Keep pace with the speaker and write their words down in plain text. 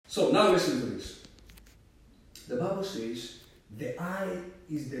So now listen to this. The Bible says, the eye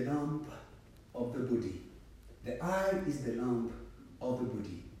is the lamp of the body. The eye is the lamp of the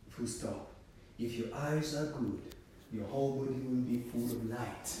body. Full stop. If your eyes are good, your whole body will be full of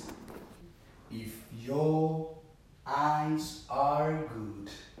light. If your eyes are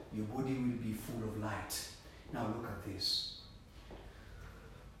good, your body will be full of light. Now look at this.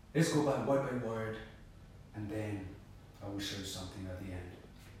 Let's go back word by word, and then I will show you something at the end.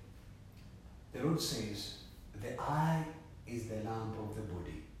 The Lord says, the eye is the lamp of the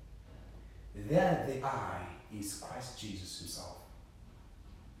body. There the eye is Christ Jesus himself.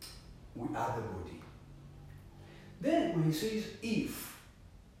 We are the body. Then when he says if,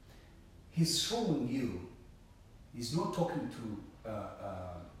 he's showing you, he's not talking to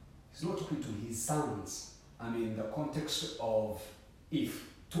his sons. I mean, the context of if.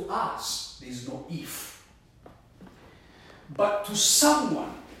 To us, there is no if. But to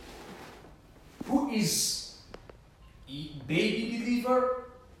someone who is a baby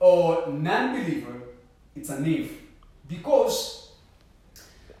believer or non-believer, it's an if. Because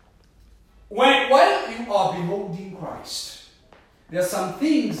while you are beholding Christ, there are some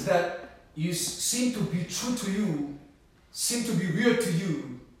things that you seem to be true to you, seem to be real to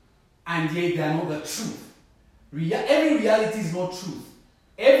you, and yet they are not the truth. Every reality is not truth.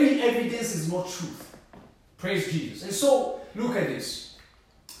 Every evidence is not truth. Praise Jesus. And so, look at this.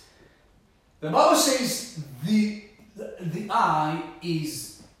 The Bible says the eye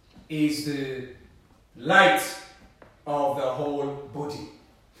is the light of the whole body.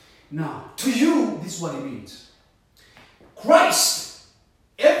 Now, to you, this is what it means. Christ,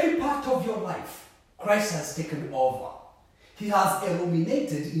 every part of your life, Christ has taken over. He has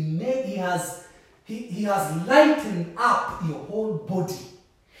illuminated, he has lightened up your whole body.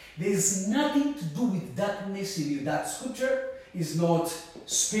 There is nothing to do with darkness in you. That scripture is not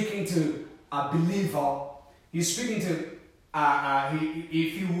speaking to a believer. He's speaking to,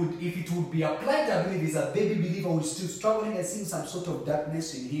 if it would be applied to a believer, is a baby believer who is still struggling and seeing some sort of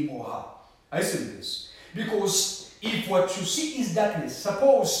darkness in him or her. I say this because if what you see is darkness,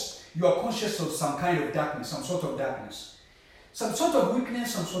 suppose you are conscious of some kind of darkness, some sort of darkness, some sort of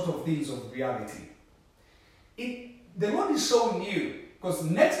weakness, some sort of things of reality. The Lord is showing you. Because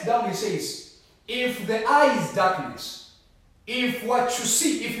next down he says, if the eye is darkness, if what you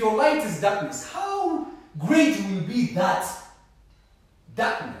see, if your light is darkness, how great will be that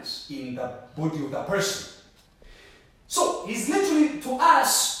darkness in the body of the person? So he's literally to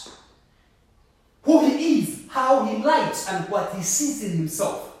us who he is, how he lights, and what he sees in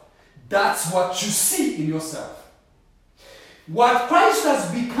himself. That's what you see in yourself. What Christ has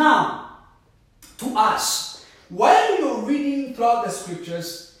become to us. While you're reading throughout the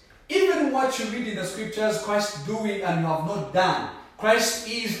scriptures, even what you read in the scriptures, Christ doing and you have not done, Christ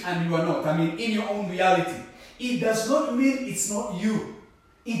is and you are not. I mean, in your own reality. It does not mean it's not you.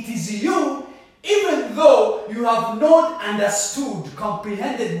 It is you, even though you have not understood,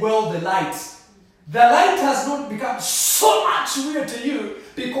 comprehended well the light. The light has not become so much real to you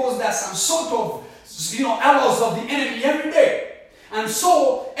because there's some sort of, arrows of the enemy every day. And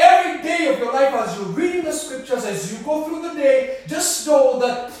so, every day of your life as you're reading the scriptures, as you go through the day, just know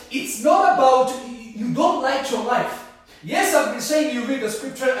that it's not about, you don't light your life. Yes, I've been saying you read the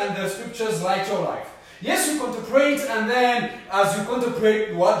scripture and the scriptures light your life. Yes, you contemplate, and then as you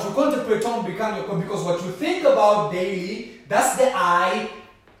contemplate, what you contemplate on become your, because what you think about daily, that's the eye.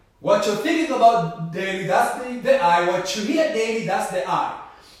 What you're thinking about daily, that's the eye. What you hear daily, that's the eye.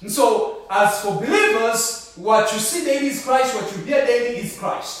 And so, as for believers, what you see daily is Christ, what you hear daily is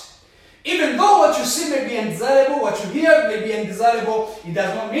Christ. Even though what you see may be undesirable, what you hear may be undesirable, it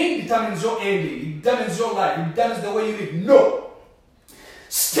does not mean it determines your ending, it determines your life, it determines the way you live. No.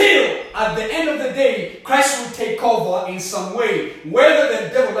 Still, at the end of the day, Christ will take over in some way, whether the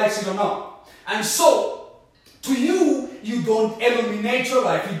devil likes it or not. And so, to you, you don't illuminate your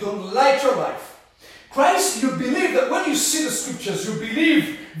life, you don't light your life. Christ, you believe that when you see the scriptures, you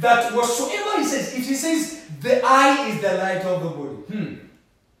believe that whatsoever he says, if he says, the eye is the light of the body.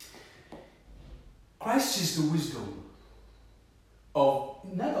 Christ is the wisdom of,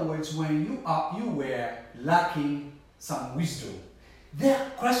 in other words, when you were lacking some wisdom,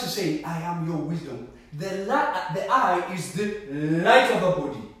 there Christ is saying, I am your wisdom. The eye is the light of the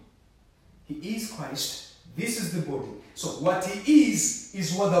body. He is Christ. This is the body. So what he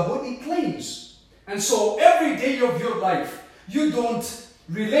is what the body claims. And so every day of your life, you don't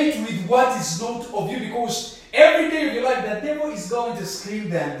relate with what is not of you, because every day of your life, the devil is going to scream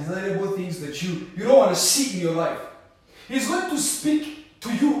the undesirable things that you don't want to see in your life. He's going to speak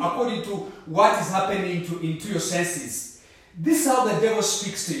to you according to what is happening into your senses. This is how the devil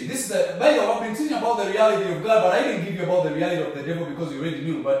speaks to you. This is by the way, I've been teaching about the reality of God, but I didn't give you about the reality of the devil because you already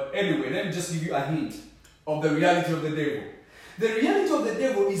knew. But anyway, let me just give you a hint of the reality of the devil. The reality of the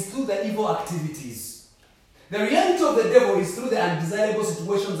devil is through the evil activities. The reality of the devil is through the undesirable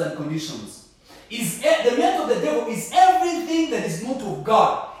situations and conditions. The reality of the devil is everything that is not of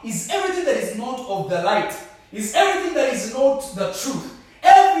God. Is everything that is not of the light. Is everything that is not the truth.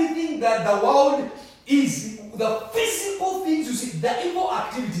 Everything that the world is, the physical things you see, the evil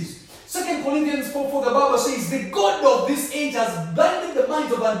activities. 2 Corinthians 4:4, the Bible says, the God of this age has blinded the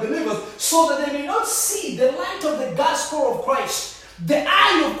minds of unbelievers so that they may not see the light of the gospel of Christ, the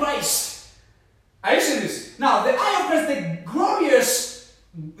eye of Christ. Are you seeing this? Now, the eye of Christ,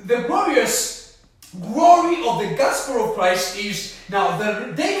 the glorious glory of the gospel of Christ is, now,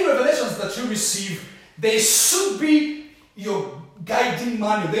 the daily revelations that you receive, they should be your guiding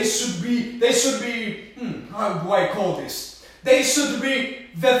manual. They should be, how do I call this? They should be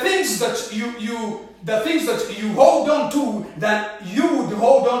the things that you hold on to, that you would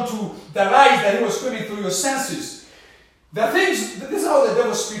hold on to the lies that he was screaming through your senses. This is how the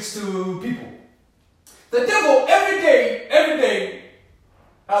devil speaks to people. The devil, every day,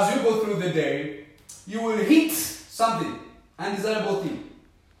 as you go through the day, you will hit something, undesirable thing.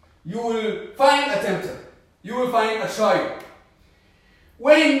 You will find a tempter. You will find a trial.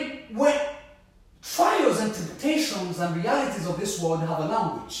 When trials and temptations and realities of this world have a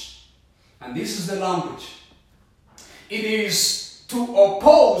language, and this is the language, it is to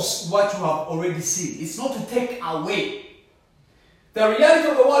oppose what you have already seen. It's not to take away. The reality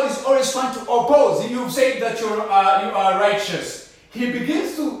of the world is always trying to oppose. If you say that you are righteous, he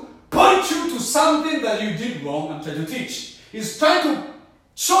begins to point you to something that you did wrong and try to teach. He's trying to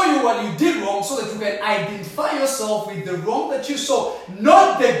show you what you did wrong so that you can identify yourself with the wrong that you saw,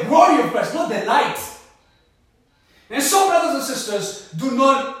 not the glory of Christ, not the light. And so, brothers and sisters, do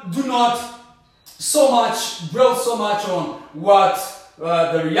not dwell so much on what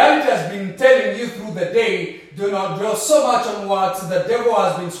the reality has been telling you through the day. Do not dwell so much on what the devil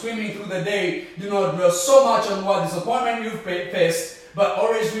has been screaming through the day. Do not dwell so much on what disappointment you've faced. But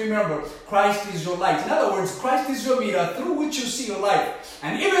always remember, Christ is your light. In other words, Christ is your mirror through which you see your life.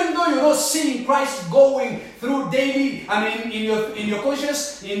 And even though you're not seeing Christ going through daily, in your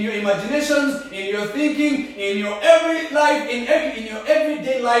conscious, in your imaginations, in your thinking, in your every life, in your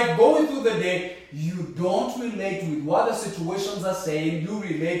everyday life, going through the day, you don't relate with what the situations are saying. You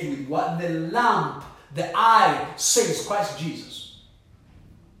relate with what the lamp, the eye, says, Christ Jesus.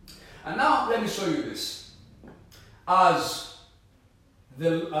 And now let me show you this. As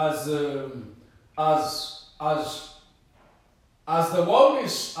the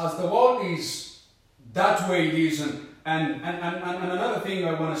world is that way it is, and another thing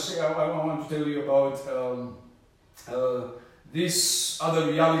I want to say, I want to tell you about this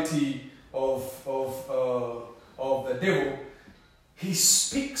other reality of the devil. He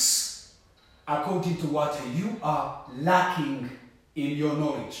speaks according to what you are lacking in your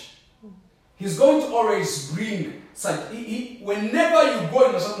knowledge. He's going to always bring. Whenever you go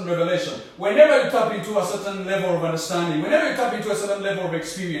in a certain revelation, whenever you tap into a certain level of understanding, whenever you tap into a certain level of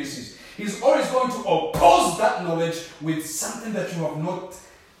experiences, he's always going to oppose that knowledge with something that you have not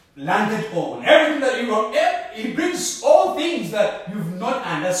landed on. Everything that you have, he brings all things that you've not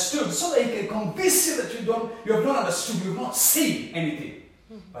understood, so that he can convince you that you have not understood, you have not seen anything.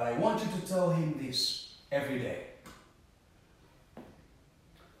 But I want you to tell him this every day.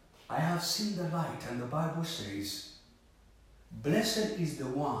 I have seen the light, and the Bible says, blessed is the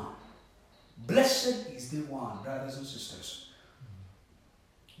one, brothers and sisters.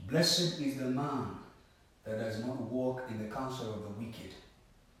 Blessed is the man that does not walk in the counsel of the wicked,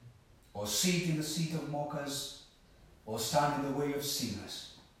 or sit in the seat of mockers, or stand in the way of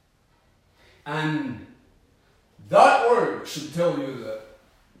sinners. And that word should tell you that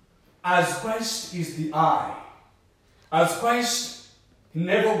as Christ is the eye, as Christ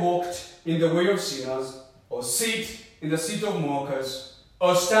never walked in the way of sinners, or sit in the seat of mockers,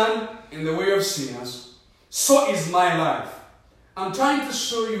 or stand in the way of sinners, so is my life. I'm trying to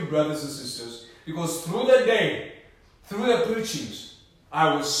show you, brothers and sisters, because through the day, through the preachings,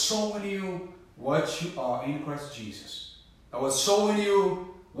 I was showing you what you are in Christ Jesus. I was showing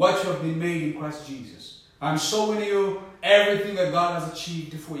you what you have been made in Christ Jesus. I'm showing you everything that God has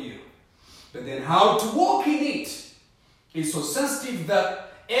achieved for you. But then how to walk in it is so sensitive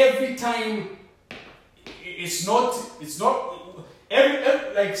that every time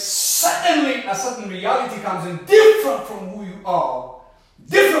suddenly a certain reality comes in, different from who you are,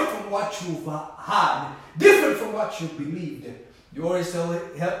 different from what you've had, different from what you believed. You always tell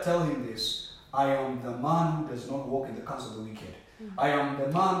him this. I am the man who does not walk in the counsel of the wicked. I am the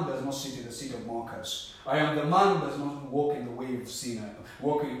man who does not sit in the seat of mockers. I am the man who does not walk in the way of sinners.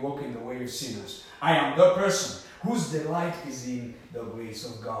 Walk in the way of sinners. I am the person whose delight is in the grace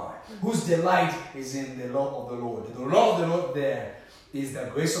of God. Whose delight is in the law of the Lord. The law of the Lord there is the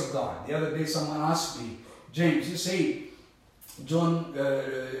grace of God. The other day someone asked me, James, you say Joshua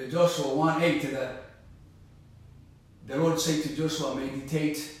 1:8 that the Lord said to Joshua,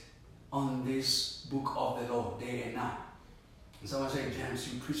 meditate on this book of the law day and night. And someone said,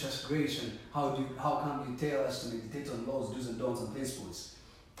 James, you preach us grace, and how come you tell us to meditate on laws, do's and don'ts, and principles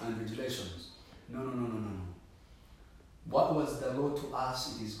and regulations? No. What was the law to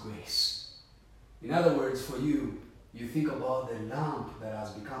us? It is grace. In other words, for you, you think about the lamp that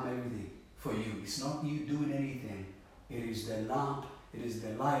has become everything for you. It's not you doing anything. It is the lamp, it is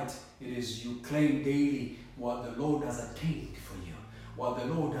the light, it is you claim daily what the Lord has attained for you, what the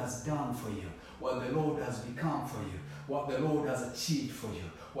Lord has done for you, what the Lord has become for you, what the Lord has achieved for you,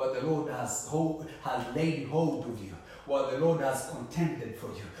 what the Lord has laid hold of you, what the Lord has contended for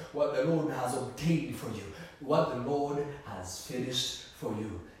you, what the Lord has obtained for you, what the Lord has finished for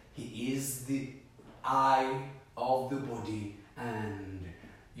you. He is the eye of the body, and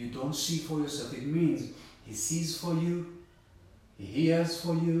you don't see for yourself. It means He sees for you, He hears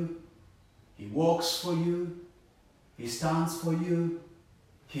for you, He walks for you, He stands for you,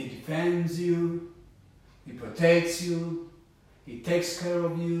 He defends you, He protects you, He takes care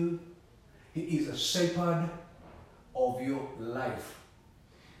of you. He is a shepherd of your life.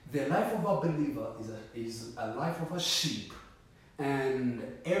 The life of a believer is a life of a sheep, and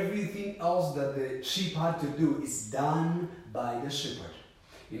everything else that the sheep had to do is done by the shepherd.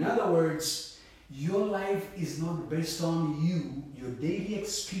 In other words, your life is not based on you. Your daily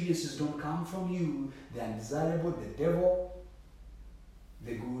experiences don't come from you. The undesirable, the devil,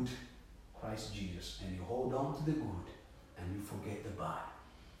 the good, Christ Jesus. And you hold on to the good and you forget the bad.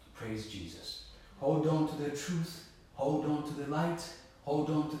 Praise Jesus. Hold on to the truth. Hold on to the light. Hold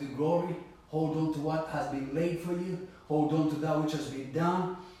on to the glory. Hold on to what has been laid for you. Hold on to that which has been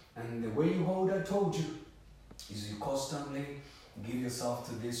done. And the way you hold, I told you, is you constantly give yourself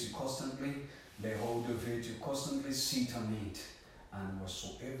to this. You constantly lay hold of it. You constantly sit on it. And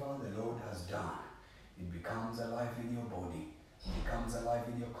whatsoever the Lord has done, it becomes alive in your body. It becomes alive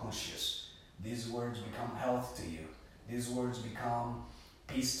in your conscience. These words become health to you. These words become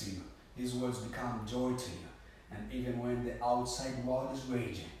peace to you. These words become joy to you. And even when the outside world is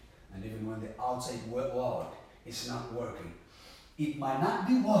raging, and even when the outside world is not working, it might not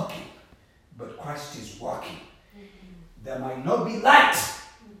be working, but Christ is working. There might not be light,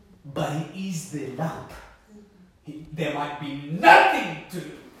 but He is the lamp. There might be nothing to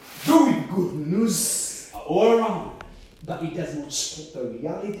do with good news all around, but it does not stop the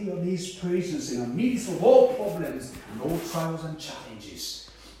reality of His presence in the midst of all problems and all trials and challenges.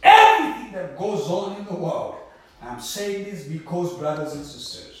 Everything that goes on in the world, I'm saying this because, brothers and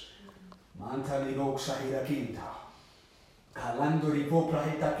sisters,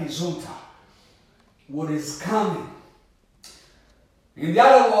 what is coming in the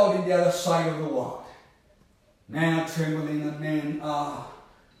other world, in the other side of the world, men are trembling and men are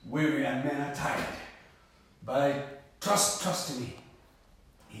weary and men are tired. But trust me,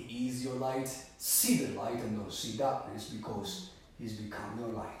 He is your light. See the light and don't see darkness, because He's become your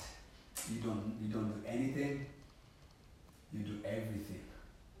light. You don't do anything. You do everything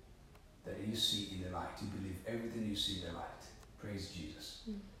that you see in the light. You believe everything you see in the light. Praise Jesus.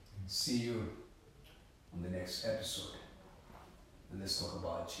 See you on the next episode. And let's talk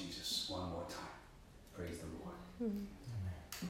about Jesus one more time. Praise the Lord.